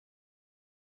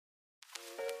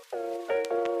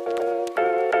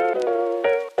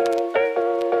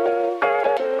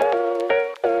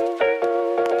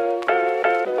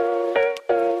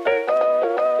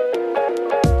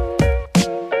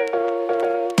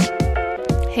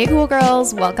Hey cool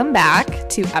girls, welcome back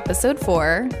to episode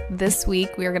 4. This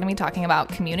week we are going to be talking about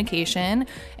communication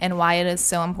and why it is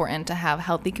so important to have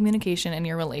healthy communication in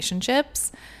your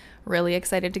relationships. Really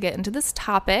excited to get into this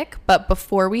topic, but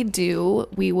before we do,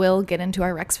 we will get into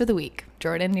our recs for the week.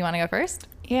 Jordan, you want to go first?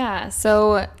 Yeah,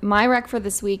 so my rec for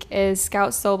this week is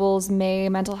Scout Sobel's May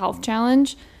Mental Health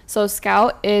Challenge. So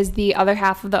Scout is the other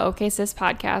half of the OK Sis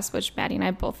podcast, which Maddie and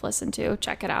I both listen to.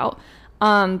 Check it out.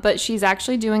 But she's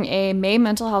actually doing a May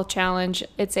Mental Health Challenge.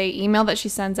 It's a email that she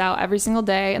sends out every single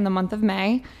day in the month of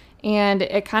May. And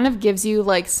it kind of gives you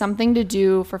like something to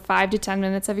do for 5 to 10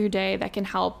 minutes of your day that can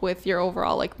help with your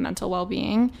overall like mental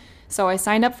well-being. So I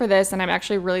signed up for this and I'm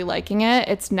actually really liking it.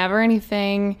 It's never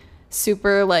anything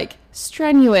super like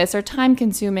strenuous or time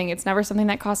consuming. It's never something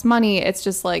that costs money. It's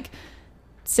just like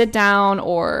sit down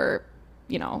or,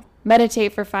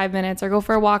 meditate for 5 minutes or go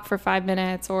for a walk for 5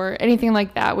 minutes or anything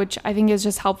like that, which I think is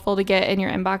just helpful to get in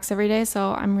your inbox every day.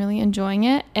 So I'm really enjoying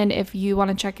it. And if you want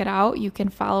to check it out, you can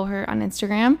follow her on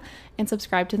Instagram and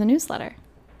subscribe to the newsletter.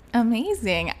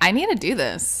 Amazing. I need to do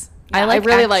this. Yeah, I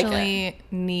really like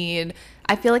it.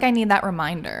 I feel like I need that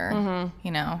reminder.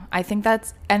 Mm-hmm. I think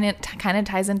and it kind of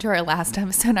ties into our last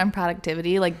episode on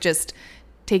productivity, like just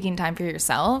taking time for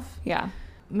yourself. Yeah.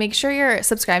 Make sure you're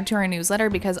subscribed to our newsletter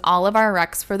because all of our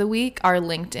recs for the week are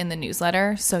linked in the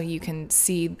newsletter. So you can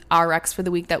see our recs for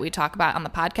the week that we talk about on the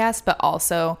podcast, but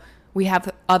also we have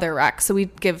other recs. So we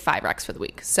give 5 recs for the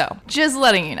week. So just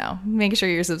letting you know, make sure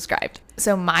you're subscribed.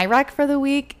 So my rec for the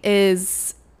week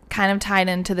is kind of tied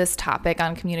into this topic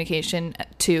on communication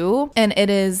too. And it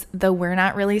is the We're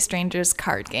Not Really Strangers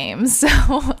card game. So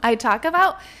I talk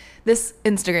about this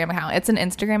Instagram account. It's an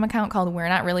Instagram account called We're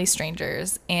Not Really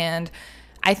Strangers. And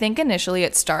I think initially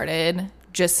it started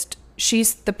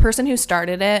the person who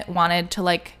started it wanted to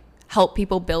like help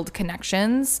people build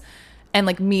connections and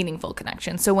like meaningful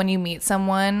connections. So when you meet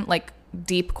someone, like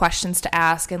deep questions to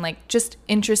ask and like just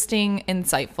interesting,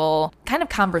 insightful kind of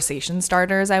conversation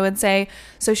starters, I would say.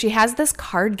 So she has this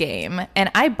card game and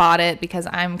I bought it because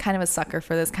I'm kind of a sucker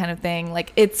for this kind of thing.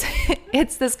 Like it's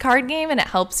this card game and it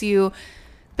helps you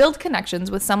build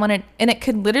connections with someone, and it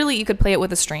could literally, you could play it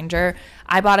with a stranger.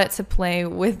 I bought it to play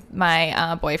with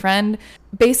my boyfriend.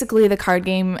 Basically, the card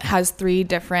game has 3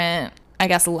 different,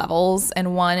 levels,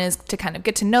 and one is to kind of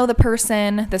get to know the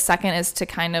person. The second is to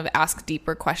kind of ask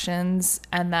deeper questions,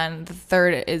 and then the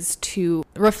third is to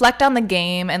reflect on the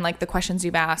game and like the questions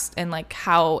you've asked and like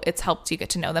how it's helped you get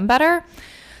to know them better.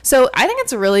 So I think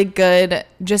it's really good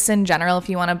just in general if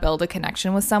you want to build a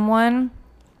connection with someone,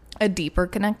 a deeper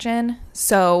connection.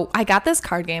 So I got this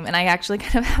card game and I actually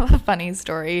kind of have a funny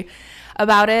story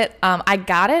about it. I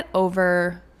got it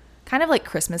over kind of like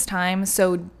Christmas time.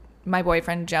 So my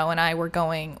boyfriend Joe and I we're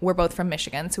both from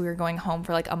Michigan. So we were going home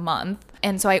for like a month.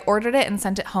 And so I ordered it and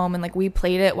sent it home and like we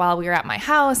played it while we were at my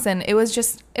house. And it was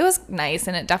nice.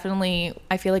 And it definitely,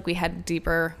 I feel like we had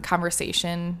deeper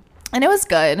conversation and it was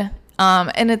good.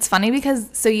 And it's funny because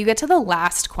so you get to the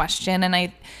last question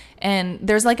and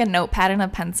there's like a notepad and a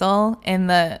pencil in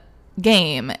the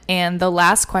game. And the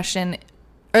last question,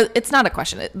 or it's not a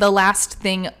question, the last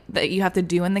thing that you have to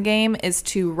do in the game is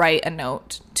to write a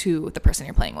note to the person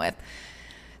you're playing with.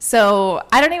 So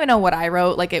I don't even know what I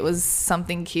wrote. Like it was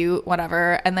something cute,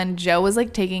 whatever. And then Joe was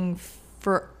like taking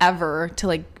forever to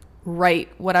like write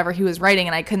whatever he was writing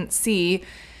and I couldn't see.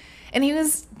 And he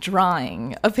was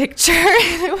drawing a picture.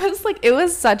 It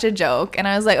was such a joke. And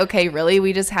I was like, okay, really?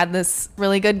 We just had this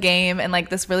really good game and like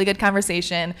this really good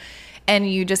conversation and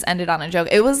you just ended on a joke.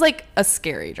 It was like a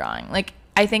scary drawing. Like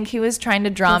I think he was trying to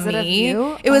draw me. Of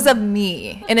you? It was of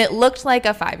me. And it looked like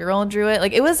a 5-year-old drew it.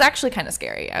 Like it was actually kind of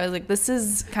scary. I was like, this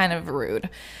is kind of rude.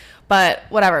 But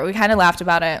whatever. We kind of laughed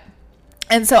about it.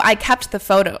 And so I kept the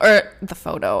photo.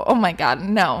 Oh my God.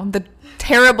 No. The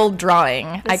terrible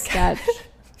drawing. Sketch.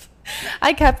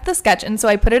 I kept the sketch, and so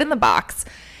I put it in the box,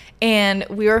 and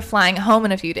we were flying home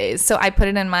in a few days, so I put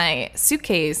it in my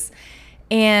suitcase,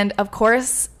 and of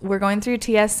course, we're going through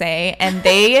TSA, and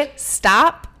they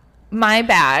stop my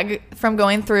bag from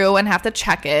going through and have to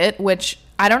check it, which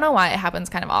I don't know why it happens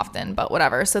kind of often, but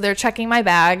whatever. So they're checking my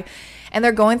bag, and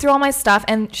they're going through all my stuff,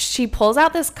 and she pulls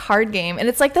out this card game, and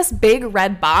it's like this big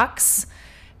red box,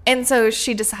 and so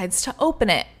she decides to open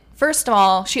it. First of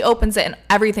all, she opens it and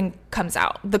everything comes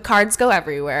out. The cards go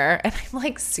everywhere. And I'm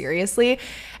like, seriously?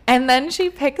 And then she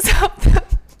picks up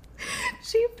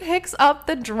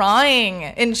the drawing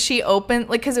and she opens,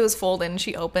 like, because it was folded and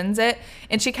she opens it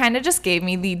and she kind of just gave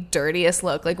me the dirtiest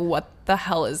look. Like, what the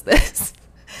hell is this?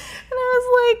 And I was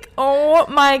like, oh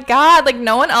my God, like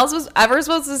no one else was ever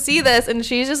supposed to see this. And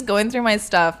she's just going through my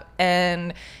stuff.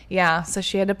 And yeah, so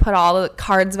she had to put all the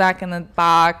cards back in the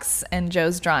box, and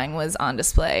Joe's drawing was on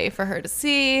display for her to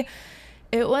see.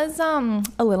 It was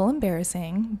a little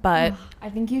embarrassing, but I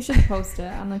think you should post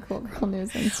it on the Cool Girl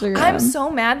News Instagram. I'm so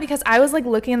mad because I was like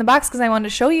looking in the box because I wanted to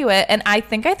show you it, and I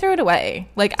think I threw it away.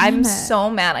 Like, I'm so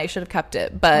mad. I should have kept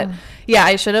it, but yeah,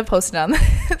 I should have posted on the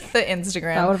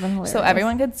Instagram. That would have been hilarious. So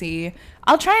everyone could see.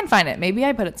 I'll try and find it. Maybe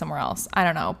I put it somewhere else. I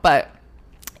don't know, but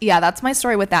yeah, that's my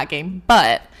story with that game.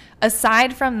 But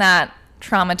aside from that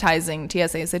traumatizing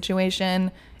TSA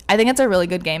situation, I think it's a really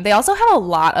good game. They also have a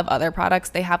lot of other products.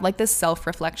 They have like this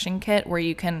self-reflection kit where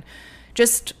you can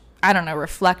just, I don't know,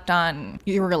 reflect on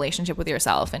your relationship with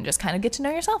yourself and just kind of get to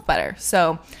know yourself better.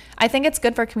 So I think it's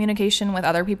good for communication with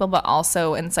other people, but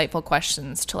also insightful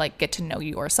questions to like get to know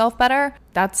yourself better.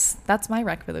 That's my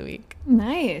rec for the week.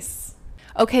 Nice.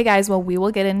 Okay, guys. Well, we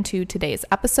will get into today's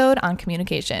episode on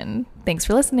communication. Thanks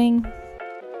for listening.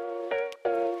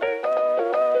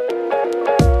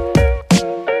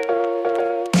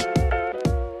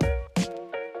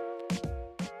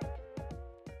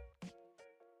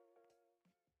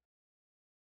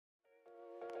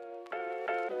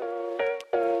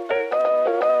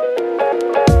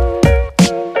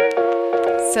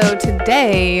 So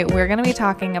today we're going to be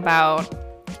talking about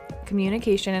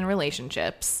communication and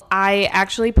relationships. I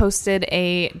actually posted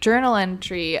a journal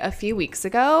entry a few weeks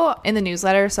ago in the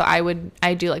newsletter. So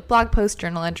I do like blog posts,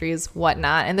 journal entries,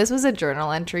 whatnot. And this was a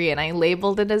journal entry, and I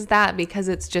labeled it as that because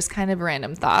it's just kind of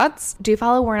random thoughts. Do you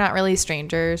follow We're Not Really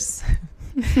Strangers?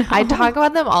 No. I talk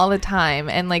about them all the time,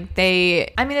 and like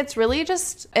it's really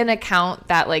just an account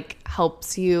that like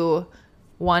helps you,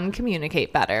 one,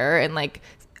 communicate better and like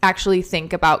actually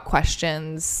think about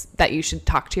questions that you should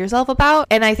talk to yourself about.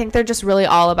 And I think they're just really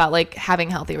all about like having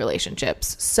healthy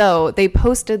relationships. So they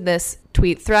posted this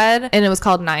tweet thread, and it was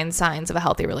called 9 Signs of a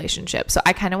Healthy Relationship. So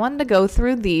I kind of wanted to go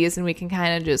through these, and we can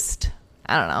kind of just,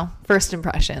 I don't know, first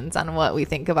impressions on what we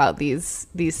think about these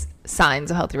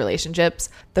signs of healthy relationships.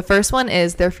 The first one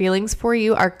is their feelings for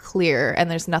you are clear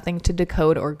and there's nothing to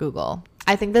decode or Google.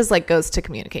 I think this like goes to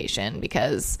communication,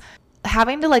 because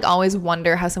having to like always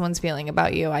wonder how someone's feeling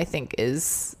about you, I think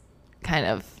is kind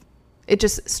of, it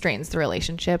just strains the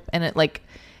relationship, and it like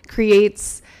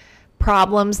creates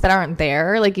problems that aren't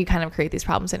there. Like you kind of create these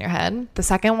problems in your head. The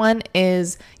second one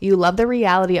is you love the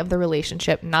reality of the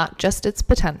relationship, not just its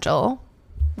potential.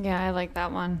 Yeah, I like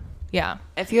that one. Yeah.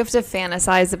 If you have to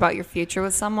fantasize about your future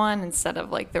with someone instead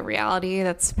of like the reality,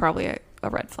 that's probably a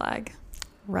red flag.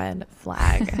 Red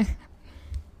flag.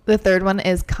 The third one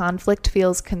is conflict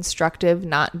feels constructive,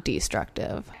 not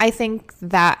destructive. I think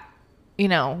that, you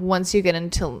know, once you get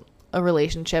into a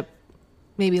relationship,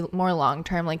 maybe more long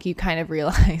term, like you kind of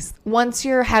realize once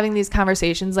you're having these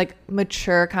conversations, like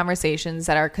mature conversations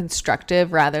that are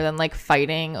constructive rather than like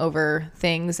fighting over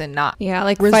things and not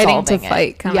like fighting to it.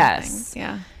 fight kind yes. of thing.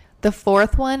 Yeah. The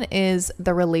fourth one is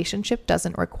the relationship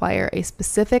doesn't require a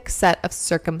specific set of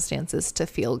circumstances to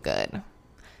feel good.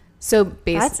 So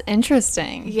that's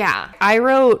interesting. Yeah. I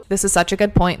wrote, this is such a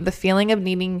good point, the feeling of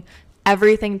needing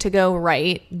everything to go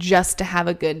right just to have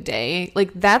a good day.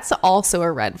 Like that's also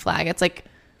a red flag. It's like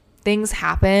things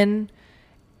happen,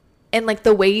 and like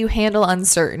the way you handle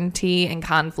uncertainty and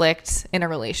conflict in a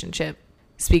relationship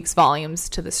speaks volumes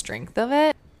to the strength of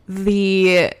it.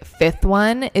 The fifth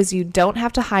one is you don't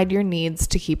have to hide your needs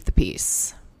to keep the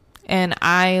peace. And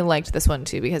I liked this one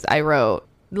too, because I wrote,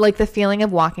 like the feeling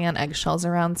of walking on eggshells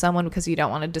around someone because you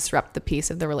don't want to disrupt the peace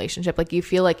of the relationship. Like you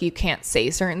feel like you can't say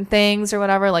certain things or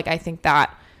whatever. Like I think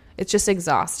that it's just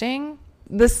exhausting.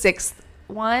 The sixth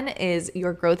one is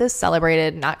your growth is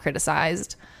celebrated, not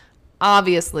criticized.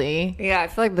 Obviously. Yeah, I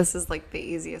feel like this is like the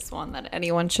easiest one that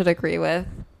anyone should agree with.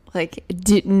 Like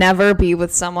never be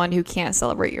with someone who can't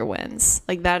celebrate your wins.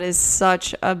 Like that is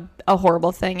such a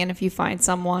horrible thing. And if you find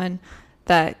someone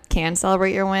that can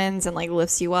celebrate your wins and like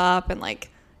lifts you up and like,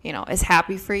 you know, is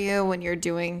happy for you when you're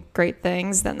doing great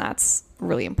things, then that's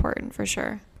really important for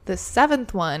sure. The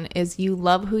seventh one is you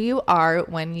love who you are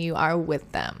when you are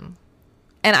with them.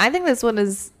 And I think this one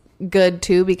is good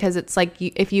too, because it's like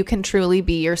if you can truly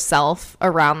be yourself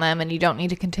around them and you don't need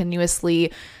to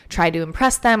continuously try to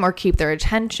impress them or keep their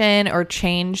attention or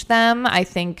change them, I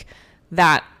think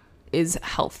that is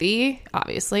healthy,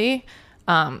 obviously.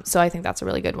 So I think that's a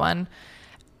really good one.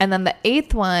 And then the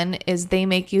eighth one is they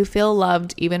make you feel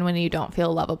loved even when you don't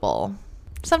feel lovable.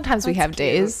 Sometimes we have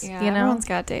days, yeah, you know? Everyone's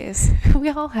got days. We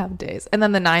all have days. And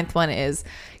then the ninth one is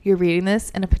you're reading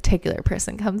this and a particular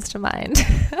person comes to mind,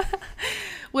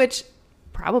 which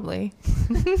probably.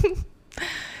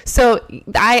 So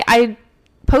I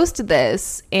posted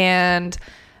this and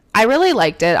I really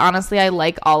liked it. Honestly, I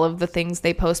like all of the things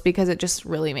they post because it just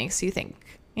really makes you think,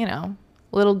 you know,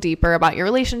 a little deeper about your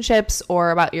relationships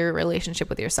or about your relationship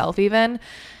with yourself even.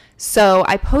 So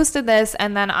I posted this,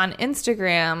 and then on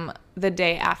Instagram the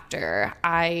day after,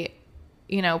 I,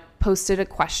 you know, posted a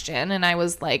question, and I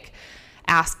was like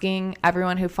asking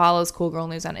everyone who follows Cool Girl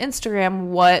News on Instagram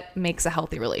what makes a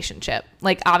healthy relationship.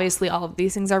 Like, obviously all of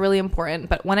these things are really important,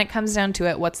 but when it comes down to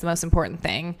it, what's the most important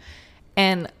thing?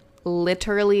 And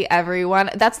literally everyone,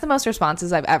 that's the most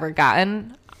responses I've ever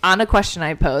gotten on a question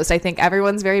I posed. I think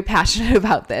everyone's very passionate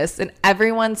about this, and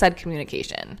everyone said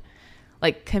communication.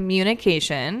 Like,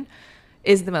 communication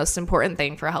is the most important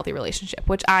thing for a healthy relationship,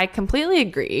 which I completely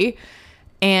agree.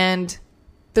 And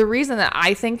the reason that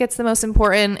I think it's the most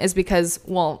important is because,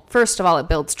 well, first of all, it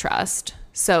builds trust.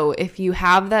 So if you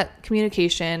have that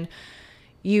communication,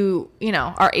 you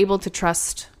know, are able to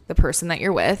trust the person that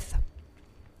you're with.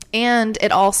 And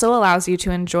it also allows you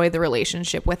to enjoy the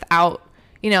relationship without,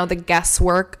 you know, the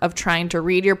guesswork of trying to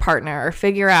read your partner or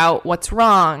figure out what's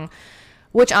wrong,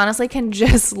 which honestly can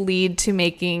just lead to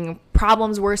making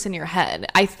problems worse in your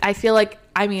head. I feel like,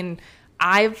 I mean,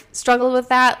 I've struggled with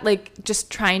that, like just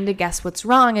trying to guess what's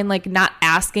wrong and like not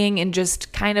asking and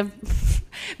just kind of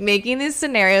making these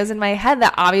scenarios in my head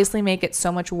that obviously make it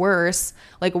so much worse.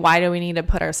 Like, why do we need to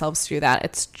put ourselves through that?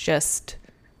 It's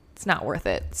not worth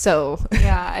it. So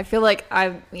yeah, I feel like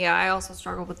I also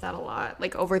struggle with that a lot,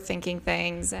 like overthinking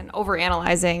things and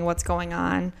overanalyzing what's going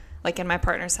on like in my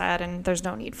partner's head, and there's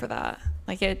no need for that.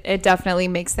 Like it definitely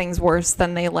makes things worse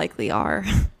than they likely are.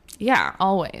 Yeah,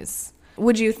 always.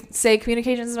 Would you say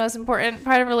communication is the most important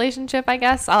part of a relationship? I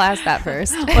guess I'll ask that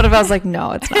first. What if I was like,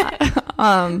 no, it's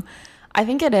not? I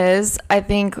think it is. I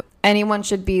think anyone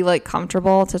should be like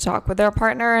comfortable to talk with their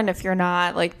partner, and if you're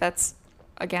not, like, that's,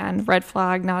 again, red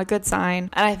flag, not a good sign.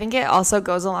 And I think it also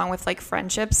goes along with like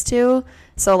friendships too.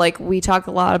 So like we talk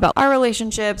a lot about our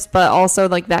relationships, but also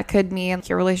like that could mean like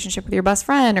your relationship with your best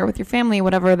friend or with your family,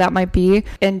 whatever that might be.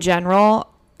 In general,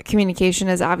 communication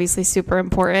is obviously super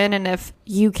important. And if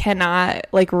you cannot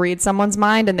like read someone's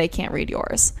mind and they can't read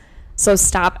yours, so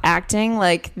stop acting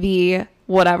like the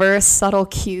whatever subtle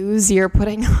cues you're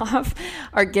putting off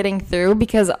are getting through,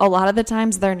 because a lot of the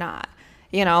times they're not.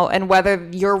 You know, and whether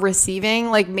you're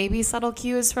receiving like maybe subtle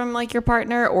cues from like your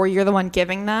partner or you're the one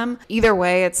giving them, either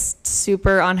way, it's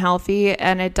super unhealthy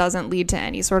and it doesn't lead to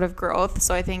any sort of growth.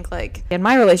 So I think like in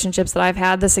my relationships that I've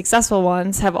had, the successful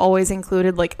ones have always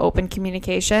included like open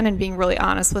communication and being really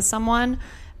honest with someone.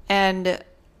 And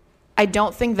I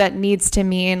don't think that needs to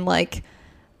mean like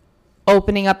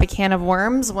opening up a can of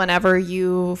worms whenever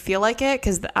you feel like it,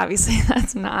 because obviously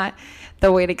that's not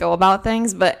the way to go about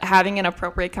things, but having an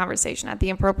appropriate conversation at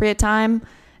the appropriate time.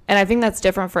 And I think that's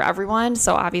different for everyone.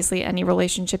 So obviously any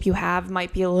relationship you have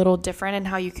might be a little different in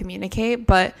how you communicate,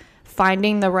 but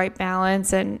finding the right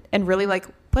balance and really like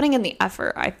putting in the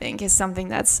effort, I think, is something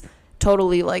that's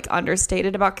totally like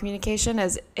understated about communication.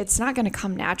 Is it's not going to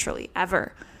come naturally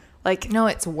ever. Like, no,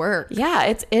 it's work. Yeah,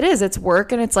 it is. It's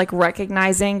work, and it's like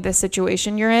recognizing the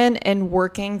situation you're in and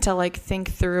working to like think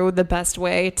through the best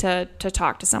way to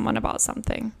talk to someone about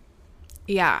something.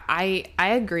 Yeah, I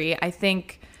agree. I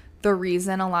think the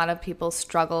reason a lot of people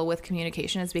struggle with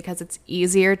communication is because it's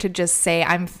easier to just say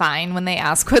I'm fine when they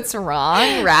ask what's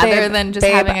wrong rather than just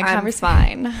having a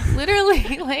conversation. I'm fine.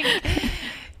 Literally, like,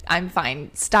 I'm fine.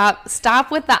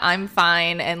 Stop with the I'm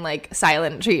fine and like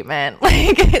silent treatment.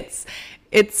 Like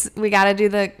we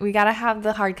gotta have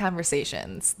the hard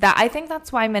conversations. That I think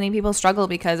that's why many people struggle,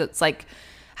 because it's like,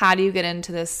 how do you get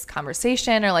into this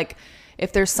conversation? Or like,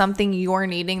 if there's something you're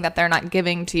needing that they're not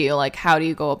giving to you, like, how do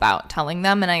you go about telling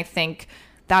them? And I think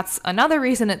that's another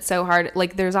reason it's so hard.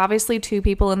 Like, there's obviously two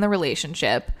people in the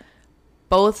relationship.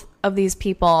 Both of these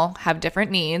people have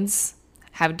different needs,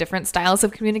 have different styles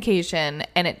of communication,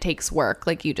 and it takes work,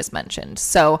 like you just mentioned.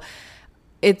 So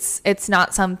it's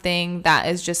not something that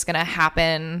is just going to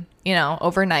happen, you know,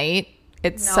 overnight.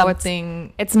 It's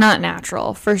not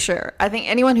natural, for sure. I think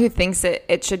anyone who thinks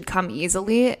it should come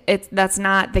easily, that's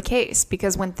not the case,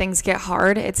 because when things get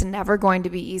hard, it's never going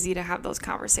to be easy to have those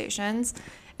conversations.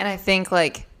 And I think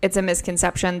like it's a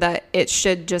misconception that it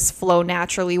should just flow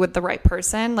naturally with the right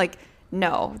person. Like,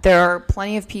 no, there are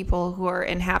plenty of people who are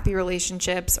in happy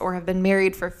relationships or have been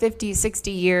married for 50, 60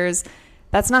 years.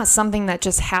 That's not something that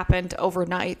just happened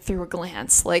overnight through a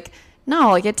glance. Like, no,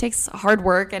 like it takes hard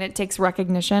work and it takes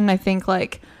recognition. I think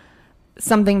like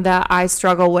something that I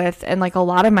struggle with and like a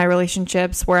lot of my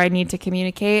relationships where I need to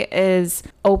communicate is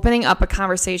opening up a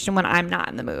conversation when I'm not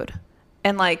in the mood.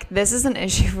 And like, this is an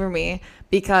issue for me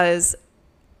because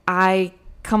I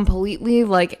completely,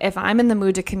 like, if I'm in the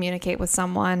mood to communicate with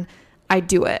someone, I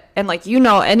do it. And like, you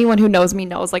know, anyone who knows me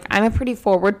knows, like, I'm a pretty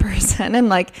forward person. And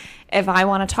like, if I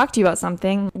want to talk to you about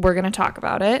something, we're going to talk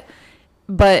about it.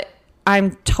 But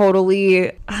I'm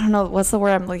totally, I don't know, what's the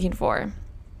word I'm looking for?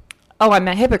 Oh, I'm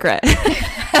a hypocrite.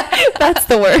 That's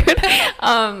the word.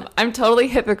 I'm totally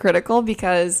hypocritical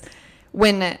because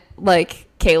when like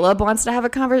Caleb wants to have a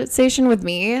conversation with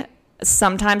me,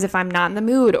 sometimes if I'm not in the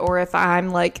mood or if I'm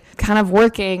like kind of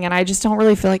working and I just don't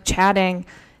really feel like chatting,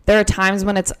 there are times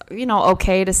when it's, you know,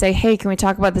 okay to say, hey, can we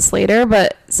talk about this later?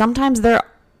 But sometimes there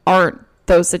aren't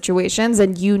those situations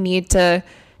and you need to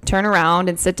turn around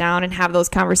and sit down and have those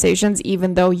conversations,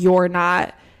 even though you're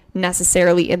not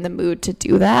necessarily in the mood to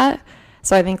do that.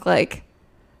 So I think like,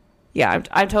 yeah,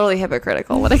 I'm totally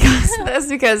hypocritical when it comes to this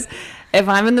because if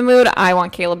I'm in the mood, I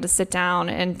want Caleb to sit down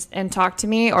and talk to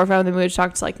me. Or if I'm in the mood to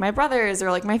talk to like my brothers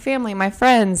or like my family, my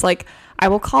friends, like I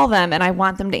will call them and I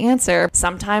want them to answer.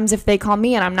 Sometimes if they call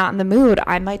me and I'm not in the mood,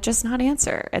 I might just not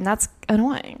answer. And that's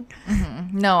annoying.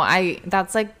 Mm-hmm. No,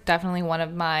 that's like definitely one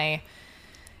of my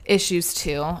issues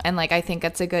too. And like, I think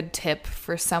it's a good tip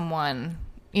for someone,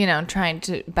 you know, trying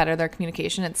to better their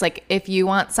communication. It's like, if you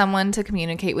want someone to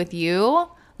communicate with you,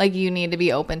 like you need to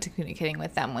be open to communicating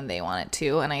with them when they want it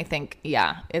to. And I think,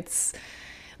 yeah, it's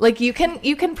like you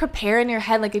can prepare in your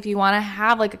head. Like if you want to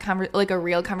have like a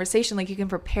real conversation, like you can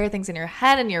prepare things in your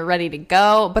head and you're ready to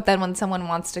go. But then when someone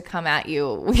wants to come at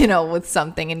you, you know, with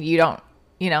something and you don't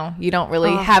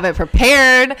really have it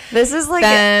prepared. This is like,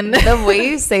 the way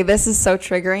you say this is so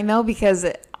triggering though, because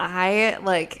I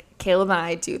like Caleb and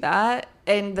I do that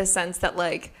in the sense that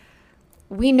like,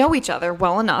 we know each other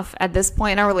well enough at this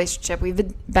point in our relationship. We've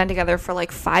been together for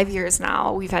like 5 years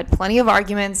now. We've had plenty of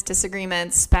arguments,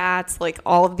 disagreements, spats, like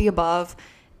all of the above.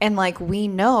 And like, we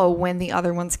know when the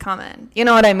other one's coming. You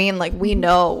know what I mean? Like we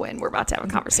know when we're about to have a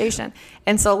conversation.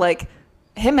 And so like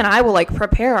him and I will like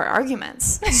prepare our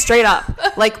arguments straight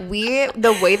up. Like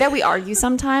the way that we argue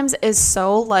sometimes is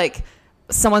so like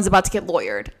someone's about to get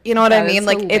lawyered. You know what I mean?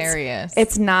 Like hilarious.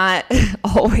 It's not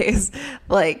always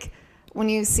like when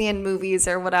you see in movies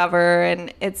or whatever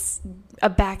and it's a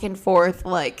back and forth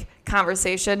like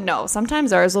conversation. No,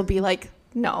 sometimes ours will be like,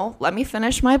 no, let me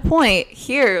finish my point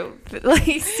here.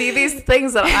 Like, see these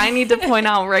things that I need to point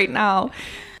out right now.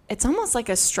 It's almost like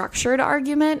a structured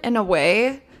argument in a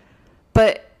way,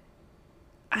 but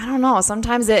I don't know.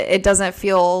 Sometimes it doesn't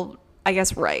feel, I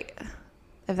guess, right,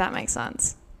 if that makes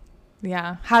sense.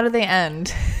 Yeah. How do they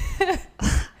end? Does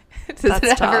That's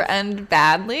it tough. ever end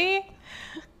badly?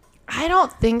 I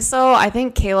don't think so. I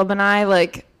think Caleb and I,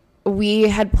 like, we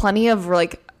had plenty of,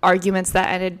 like, arguments that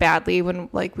ended badly when,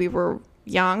 like, we were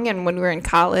young and when we were in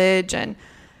college. And,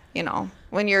 you know,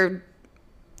 when you're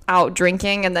out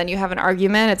drinking and then you have an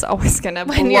argument, it's always going to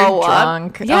blow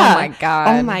up. Drunk. Yeah. Oh, my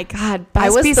God. Oh, my God.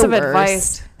 Best piece the of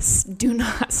worst. advice, do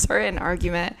not start an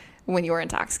argument when you're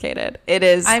intoxicated. It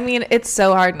is. I mean, it's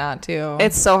so hard not to.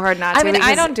 It's so hard not to. I mean,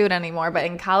 I don't do it anymore, but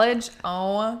in college,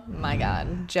 oh, my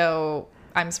God. Joe,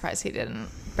 I'm surprised he didn't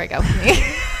break up with me.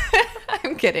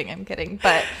 I'm kidding.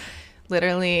 But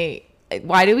literally,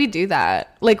 why do we do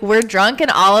that? Like, we're drunk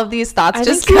and all of these thoughts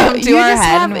just come to our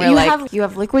head and we're like... You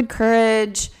have liquid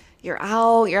courage. You're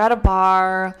out. You're at a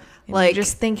bar. Like, you're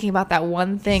just thinking about that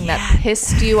one thing that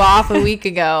pissed you off a week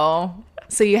ago.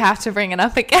 So you have to bring it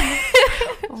up again.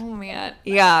 Oh, man.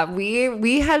 Yeah,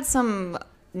 we had some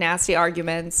nasty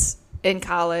arguments in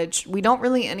college. We don't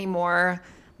really anymore,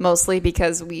 mostly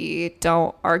because we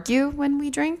don't argue when we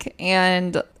drink.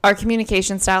 And our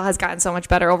communication style has gotten so much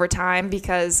better over time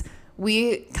because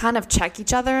we kind of check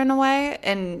each other in a way.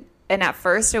 And at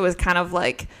first it was kind of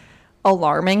like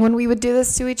alarming when we would do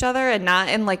this to each other, and not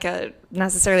in like a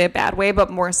necessarily a bad way,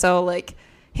 but more so like,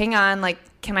 hang on, like,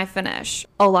 can I finish?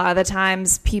 A lot of the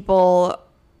times people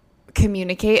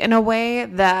communicate in a way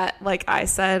that, like I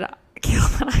said,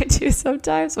 Caleb and I do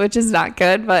sometimes, which is not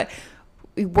good, but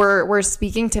we're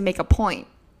speaking to make a point.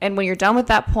 And when you're done with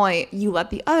that point, you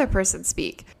let the other person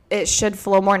speak. It should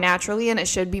flow more naturally, and it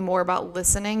should be more about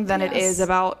listening than it is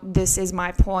about, this is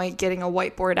my point, getting a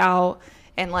whiteboard out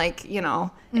and, like, you know,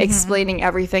 explaining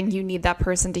everything you need that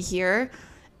person to hear.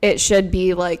 It should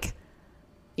be like,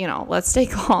 you know, let's stay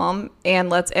calm and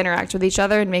let's interact with each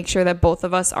other and make sure that both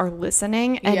of us are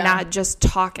listening and not just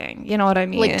talking. You know what I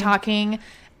mean? Like talking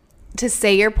to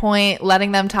say your point,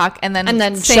 letting them talk, and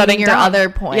then shutting your down. other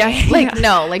point. Yeah. Like,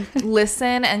 no, like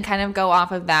listen and kind of go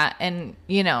off of that. And,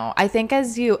 you know, I think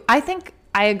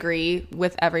I agree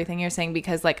with everything you're saying,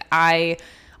 because like I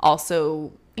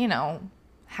also, you know,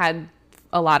 had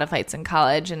a lot of fights in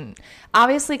college, and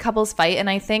obviously couples fight. And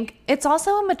I think it's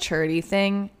also a maturity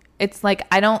thing. It's like,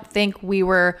 I don't think we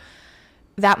were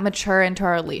that mature into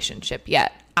our relationship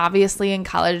yet. Obviously in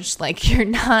college, like you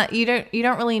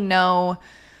don't really know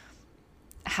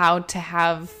how to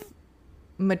have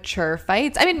mature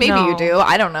fights. I mean, maybe No. you do.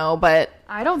 I don't know, but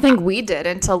I don't think we did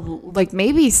until like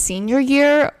maybe senior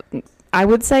year. I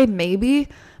would say maybe,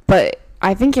 but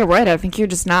I think you're right. I think you're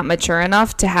just not mature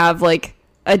enough to have like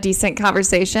a decent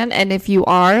conversation. And if you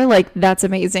are, like, that's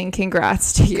amazing.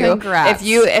 Congrats to you. Congrats. If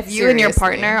you and your Seriously.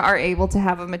 partner are able to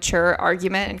have a mature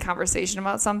argument and conversation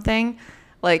about something,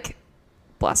 like,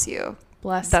 bless you.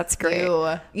 bless That's great.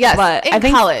 you. Yes, But in I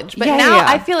think- college. But yeah, now yeah.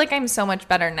 I feel like I'm so much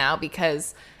better now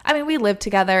because, I mean, we live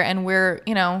together and we're,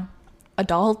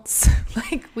 adults.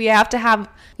 Like, we have to have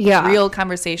Yeah. real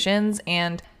conversations.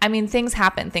 And, I mean, things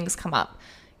happen. Things come up.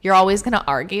 You're always going to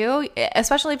argue,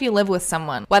 especially if you live with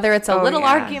someone. Whether it's a Oh, little yeah.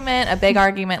 argument, a big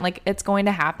argument, like, it's going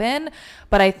to happen.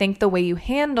 But I think the way you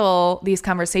handle these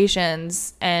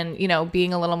conversations and,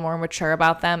 being a little more mature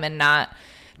about them and not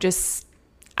just,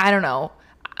 I don't know.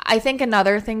 I think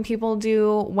another thing people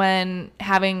do when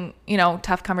having,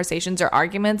 tough conversations or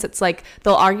arguments, it's like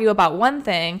they'll argue about one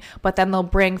thing, but then they'll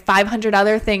bring 500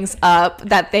 other things up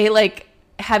that they like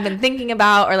have been thinking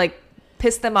about or like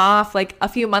pissed them off like a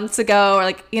few months ago or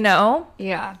like,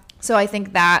 Yeah. So I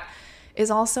think that is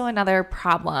also another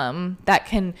problem that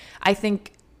can, I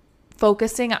think,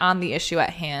 focusing on the issue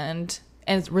at hand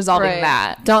and resolving Right.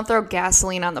 that. Don't throw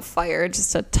gasoline on the fire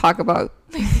just to talk about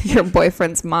your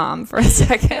boyfriend's mom for a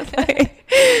second. Like,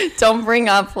 don't bring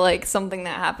up like something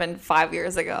that happened 5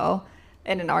 years ago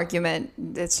in an argument.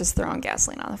 It's just throwing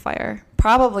gasoline on the fire.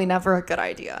 Probably never a good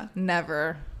idea.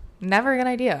 Never a good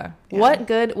idea. Yeah. What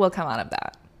good will come out of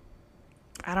that?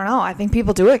 I don't know. I think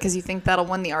people do it because you think that'll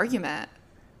win the argument.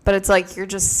 But it's like you're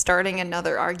just starting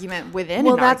another argument within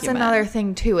Well, an that's argument. another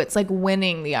thing too. It's like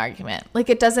winning the argument. Like,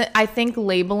 it doesn't, I think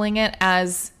labeling it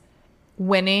as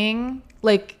winning,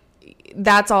 like,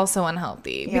 that's also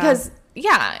unhealthy. Yeah. Because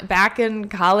back in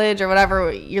college or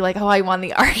whatever, you're like, oh, I won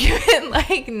the argument.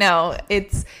 Like, no,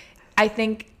 I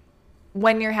think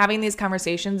when you're having these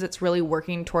conversations, it's really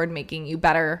working toward making you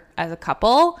better as a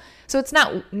couple. So it's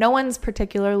not, no one's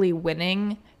particularly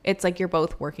winning. It's like you're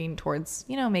both working towards,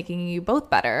 making you both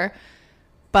better.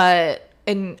 But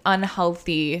in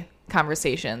unhealthy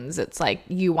conversations, it's like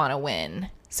you want to win.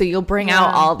 So you'll bring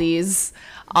out all these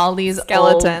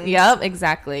Skeletons. Yep,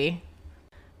 exactly.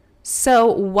 So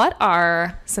what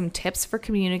are some tips for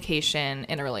communication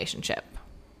in a relationship?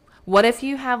 What if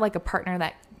you have like a partner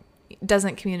that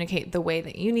doesn't communicate the way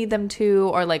that you need them to?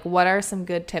 Or like, what are some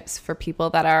good tips for people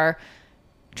that are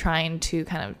trying to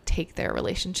kind of take their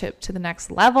relationship to the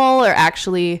next level or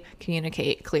actually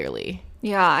communicate clearly?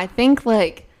 Yeah, I think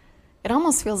like it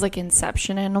almost feels like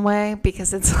Inception in a way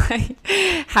because it's like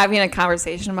having a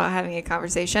conversation about having a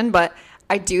conversation. But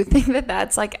I do think that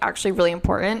that's like actually really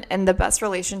important. And the best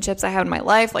relationships I have in my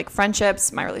life, like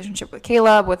friendships, my relationship with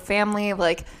Caleb, with family,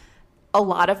 like a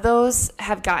lot of those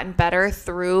have gotten better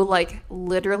through like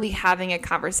literally having a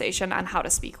conversation on how to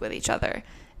speak with each other.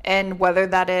 And whether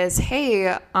that is,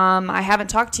 hey, I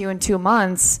haven't talked to you in 2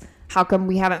 months. How come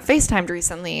we haven't FaceTimed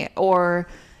recently? Or,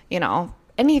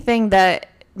 anything that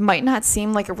might not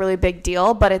seem like a really big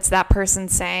deal, but it's that person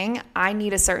saying, I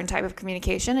need a certain type of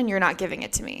communication and you're not giving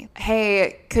it to me.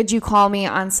 Hey, could you call me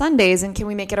on Sundays and can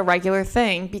we make it a regular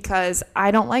thing? Because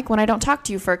I don't like when I don't talk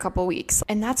to you for a couple weeks.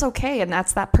 And that's okay. And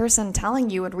that's that person telling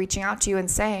you and reaching out to you and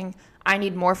saying, I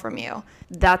need more from you.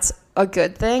 That's a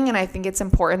good thing. And I think it's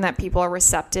important that people are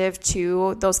receptive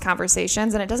to those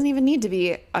conversations. And it doesn't even need to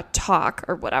be a talk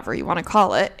or whatever you want to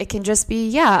call it. It can just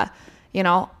be,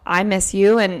 I miss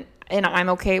you and I'm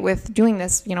okay with doing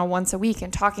this, once a week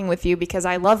and talking with you because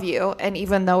I love you. And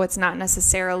even though it's not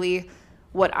necessarily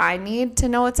what I need to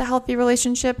know it's a healthy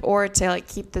relationship or to like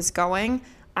keep this going,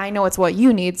 I know it's what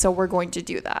you need. So we're going to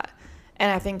do that.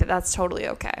 And I think that that's totally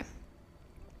okay.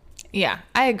 Yeah,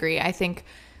 I agree. I think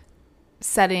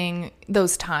setting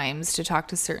those times to talk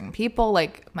to certain people,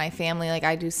 like my family, like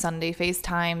I do Sunday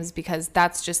FaceTimes because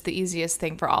that's just the easiest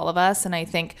thing for all of us. And I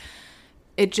think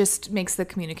it just makes the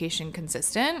communication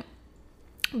consistent.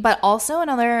 But also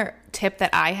another tip that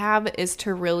I have is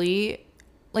to really,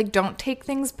 like, don't take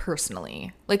things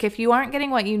personally. Like, if you aren't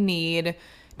getting what you need,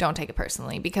 don't take it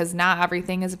personally because not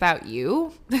everything is about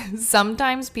you.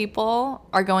 Sometimes people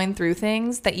are going through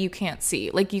things that you can't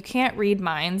see. Like, you can't read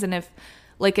minds. And if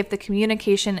the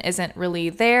communication isn't really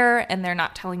there and they're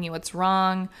not telling you what's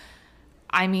wrong,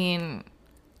 I mean,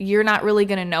 you're not really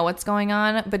going to know what's going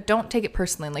on, but don't take it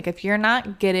personally. Like, if you're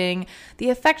not getting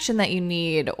the affection that you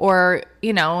need, or,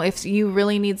 if you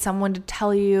really need someone to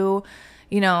tell you,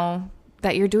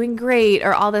 that you're doing great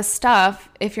or all this stuff,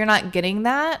 if you're not getting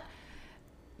that,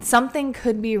 something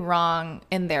could be wrong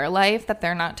in their life that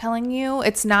they're not telling you.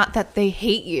 It's not that they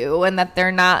hate you and that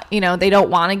they're not, they don't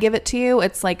want to give it to you.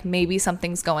 It's like maybe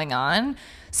something's going on.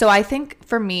 So I think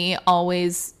for me,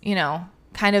 always,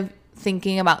 kind of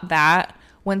thinking about that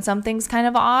when something's kind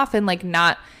of off, and like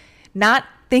not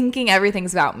thinking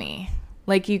everything's about me.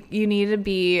 Like you need to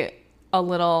be a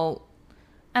little,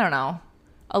 I don't know,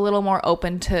 a little more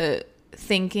open to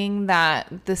thinking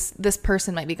that this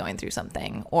person might be going through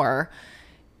something, or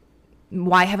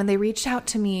why haven't they reached out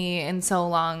to me in so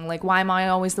long? Like, why am I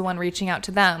always the one reaching out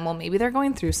to them? Well, maybe they're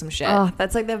going through some shit. Oh,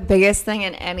 that's like the biggest thing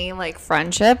in any like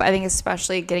friendship. I think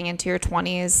especially getting into your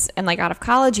 20s and like out of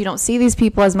college, you don't see these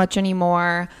people as much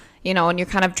anymore, and you're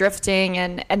kind of drifting,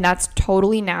 and that's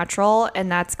totally natural,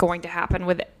 and that's going to happen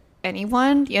with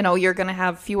anyone. You're going to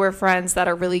have fewer friends that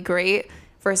are really great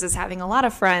versus having a lot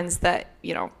of friends that,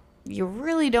 you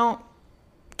really don't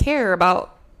care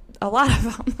about a lot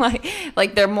of them.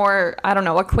 Like they're more, I don't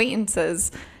know,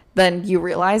 acquaintances than you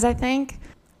realize, I think.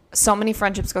 So many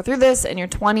friendships go through this in your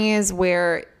 20s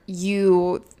where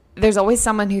there's always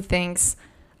someone who thinks,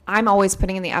 I'm always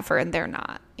putting in the effort and they're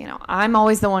not. I'm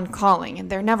always the one calling and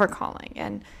they're never calling.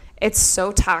 And it's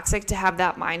so toxic to have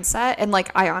that mindset. And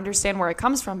like, I understand where it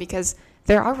comes from, because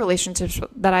there are relationships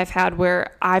that I've had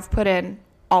where I've put in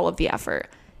all of the effort.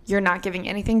 You're not giving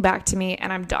anything back to me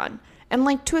and I'm done. And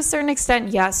like, to a certain extent,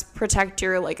 yes, protect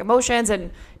your like emotions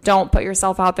and don't put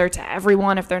yourself out there to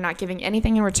everyone if they're not giving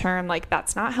anything in return. Like,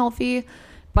 that's not healthy.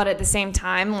 But at the same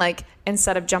time, like,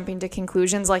 instead of jumping to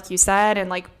conclusions, like you said,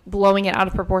 and like blowing it out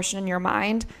of proportion in your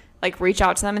mind, like reach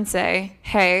out to them and say,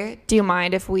 hey, do you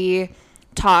mind if we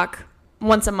talk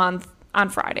once a month on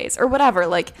Fridays or whatever?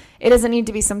 Like, it doesn't need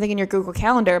to be something in your Google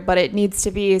Calendar, but it needs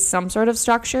to be some sort of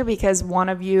structure, because one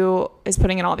of you is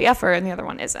putting in all the effort and the other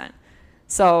one isn't.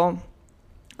 So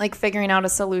like, figuring out a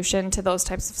solution to those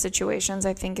types of situations,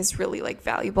 I think, is really like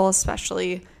valuable,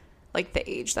 especially like the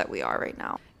age that we are right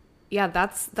now. Yeah,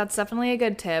 that's definitely a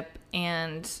good tip.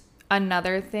 And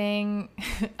another thing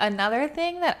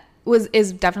that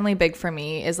is definitely big for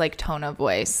me is like tone of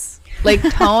voice. Like,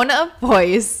 tone of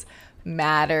voice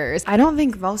matters. I don't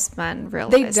think most men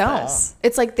realize they don't. This.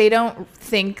 It's like they don't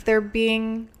think they're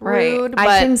being rude, right. But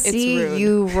I can it's see rude.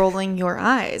 you rolling your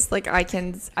eyes. Like, I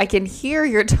can hear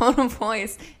your tone of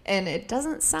voice, and it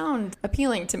doesn't sound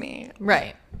appealing to me.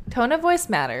 Right. Tone of voice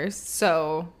matters.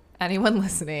 So anyone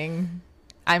listening,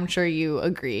 I'm sure you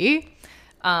agree.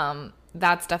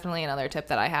 That's definitely another tip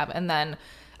that I have. And then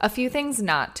a few things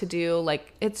not to do.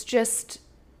 Like, it's just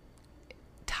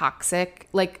toxic.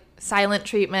 Like, silent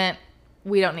treatment.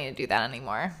 We don't need to do that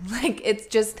anymore. Like, it's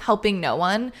just helping no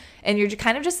one. And you're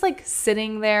kind of just like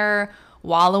sitting there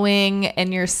wallowing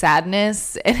in your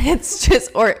sadness, and it's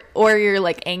just, or your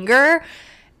like anger,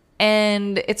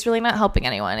 and it's really not helping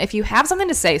anyone. If you have something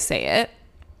to say it.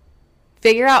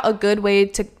 Figure out a good way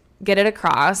to get it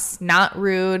across. Not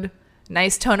rude,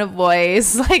 nice tone of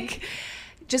voice. Like,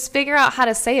 just figure out how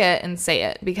to say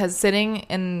it, because sitting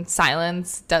in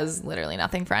silence does literally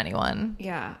nothing for anyone.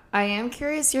 Yeah. I am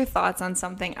curious your thoughts on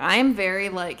something. I'm very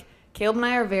like, Caleb and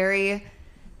I are very,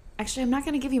 actually, I'm not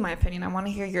going to give you my opinion. I want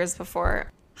to hear yours before.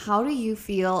 How do you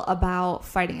feel about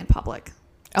fighting in public?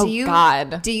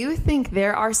 God. Do you think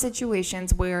there are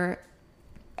situations where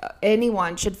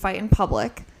anyone should fight in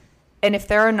public? And if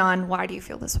there are none, why do you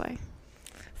feel this way?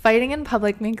 Fighting in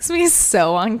public makes me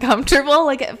so uncomfortable.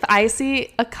 Like, if I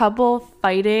see a couple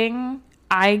fighting,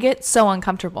 I get so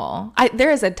uncomfortable. There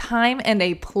is a time and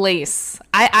a place.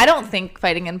 I don't think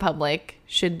fighting in public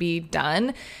should be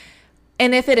done.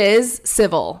 And if it is,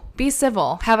 civil. Be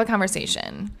civil. Have a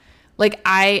conversation. Like,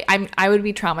 I would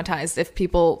be traumatized if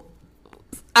people...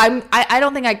 I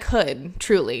don't think I could,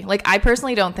 truly. Like, I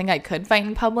personally don't think I could fight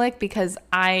in public, because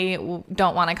I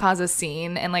don't want to cause a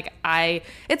scene. And like,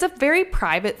 it's a very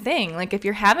private thing. Like, if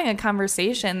you're having a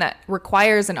conversation that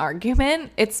requires an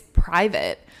argument, it's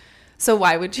private. So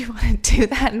why would you want to do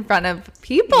that in front of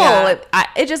people? Yeah.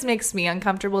 It just makes me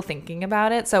uncomfortable thinking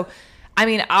about it. So, I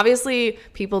mean, obviously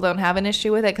people don't have an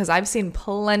issue with it, because I've seen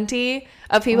plenty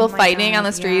of people fighting on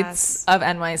the streets of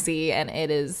NYC, and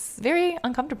it is very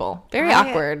uncomfortable, very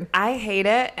awkward. I hate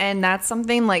it. And that's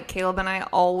something like Caleb and I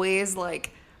always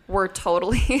like were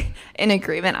totally in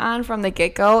agreement on from the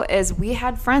get-go, is we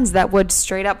had friends that would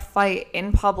straight up fight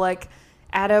in public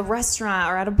at a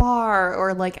restaurant or at a bar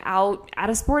or like out at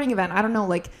a sporting event. I don't know,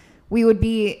 like we would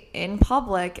be in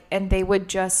public and they would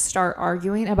just start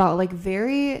arguing about like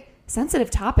very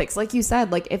sensitive topics. Like you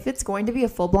said, like if it's going to be a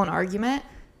full-blown argument,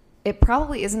 it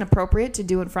probably isn't appropriate to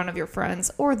do in front of your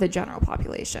friends or the general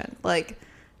population. Like,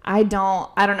 I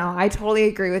don't know. I totally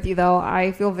agree with you though.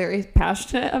 I feel very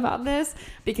passionate about this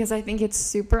because I think it's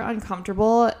super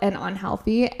uncomfortable and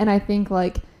unhealthy. And I think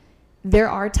like there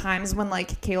are times when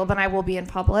like Caleb and I will be in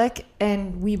public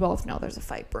and we both know there's a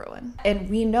fight brewing. And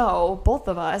we know, both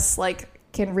of us like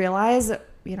can realize,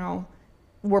 you know,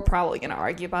 we're probably going to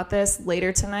argue about this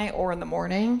later tonight or in the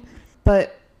morning,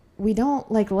 but we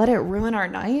don't like let it ruin our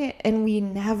night, and we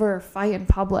never fight in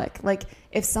public. Like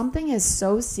if something is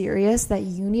so serious that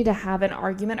you need to have an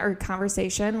argument or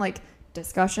conversation, like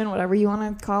discussion, whatever you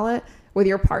want to call it, with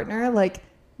your partner, like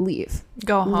leave.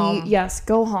 Go home. Yes,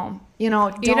 go home. You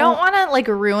know, you don't want to like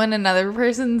ruin another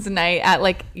person's night at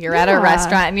like you're at a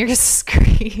restaurant and you're just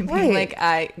screaming. Right.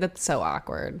 Like that's so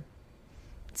awkward.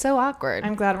 So awkward.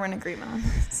 I'm glad we're in agreement on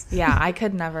this. Yeah, I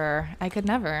could never.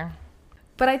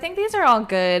 But I think these are all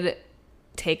good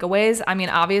takeaways. I mean,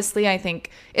 obviously, I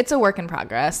think it's a work in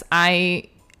progress. I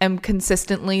am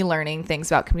consistently learning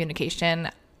things about communication.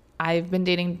 I've been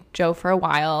dating Joe for a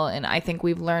while, and I think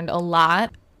we've learned a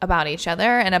lot about each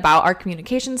other and about our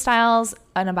communication styles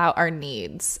and about our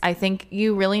needs. I think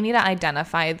you really need to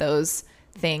identify those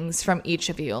things from each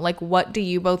of you. Like, what do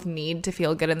you both need to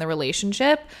feel good in the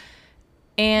relationship?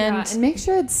 And make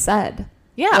sure it's said.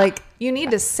 Yeah, like you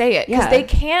need to say it because they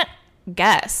can't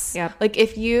guess. Yeah. Like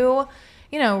if you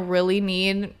really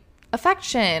need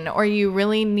affection, or you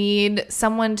really need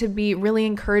someone to be really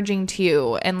encouraging to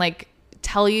you and like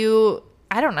tell you,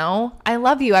 I don't know, I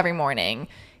love you every morning.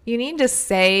 You need to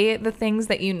say the things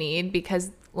that you need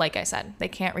because, like I said, they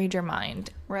can't read your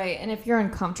mind. Right. And if you're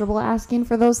uncomfortable asking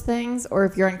for those things, or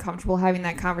if you're uncomfortable having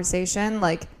that conversation,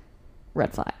 like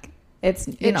red flag. It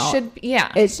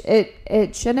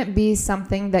shouldn't be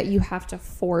something that you have to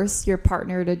force your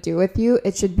partner to do with you.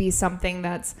 It should be something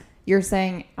that's you're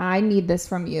saying, I need this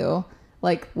from you.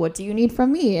 Like, what do you need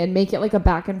from me? And make it like a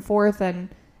back and forth and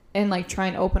like try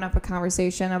and open up a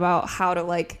conversation about how to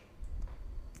like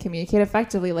communicate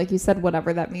effectively. Like you said,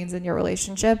 whatever that means in your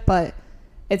relationship. But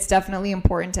it's definitely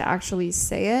important to actually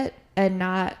say it and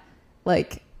not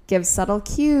like give subtle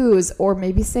cues, or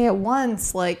maybe say it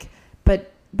once, like,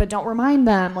 but don't remind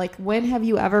them. Like, when have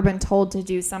you ever been told to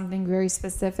do something very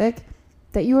specific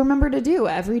that you remember to do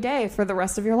every day for the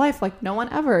rest of your life? Like, no one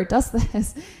ever does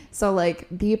this. So, like,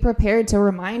 be prepared to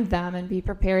remind them and be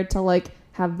prepared to, like,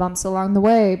 have bumps along the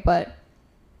way. But,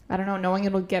 I don't know, knowing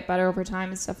it'll get better over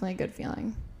time is definitely a good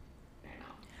feeling.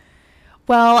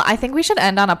 Well, I think we should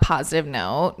end on a positive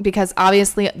note because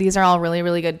obviously these are all really,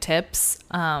 really good tips.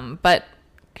 But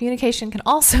communication can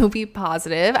also be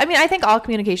positive. I mean, I think all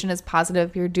communication is positive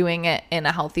if you're doing it in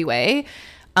a healthy way.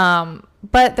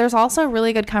 But there's also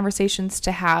really good conversations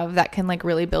to have that can like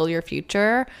really build your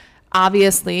future.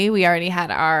 Obviously, we already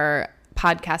had our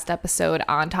podcast episode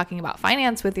on talking about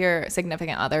finance with your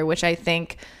significant other, which I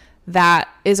think that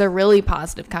is a really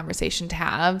positive conversation to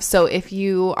have. So if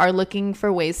you are looking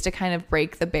for ways to kind of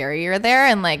break the barrier there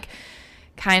and like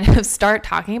kind of start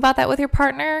talking about that with your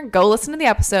partner, go listen to the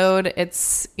episode.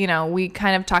 It's, we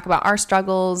kind of talk about our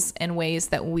struggles and ways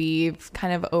that we've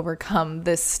kind of overcome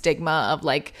this stigma of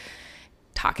like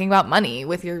talking about money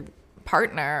with your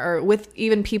partner or with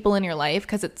even people in your life,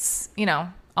 because it's,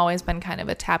 always been kind of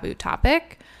a taboo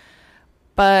topic.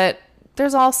 But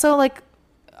there's also like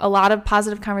a lot of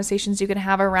positive conversations you can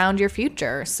have around your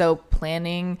future. So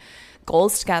planning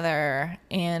goals together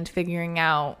and figuring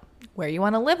out where you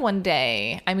want to live one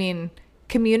day. I mean,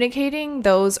 communicating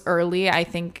those early, I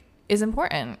think, is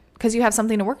important because you have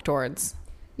something to work towards.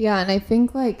 Yeah, and I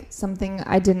think like something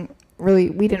we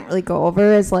didn't really go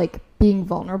over is like being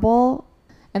vulnerable,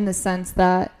 in the sense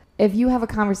that if you have a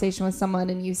conversation with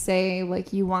someone and you say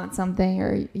like you want something,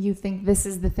 or you think this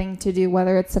is the thing to do,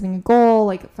 whether it's setting a goal,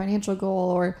 like a financial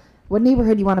goal, or what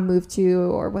neighborhood you want to move to,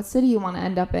 or what city you want to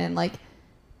end up in, like,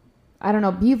 I don't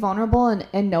know, be vulnerable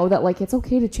and know that like it's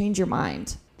okay to change your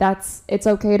mind. It's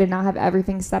okay to not have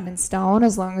everything set in stone.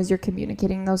 As long as you're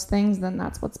communicating those things, then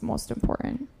that's what's most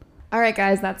important. All right,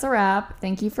 guys, that's a wrap.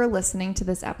 Thank you for listening to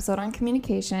this episode on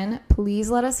communication.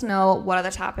 Please let us know what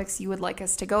other topics you would like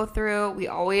us to go through. We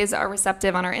always are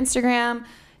receptive on our Instagram.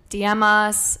 DM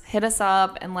us, hit us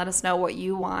up, and let us know what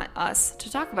you want us to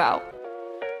talk about.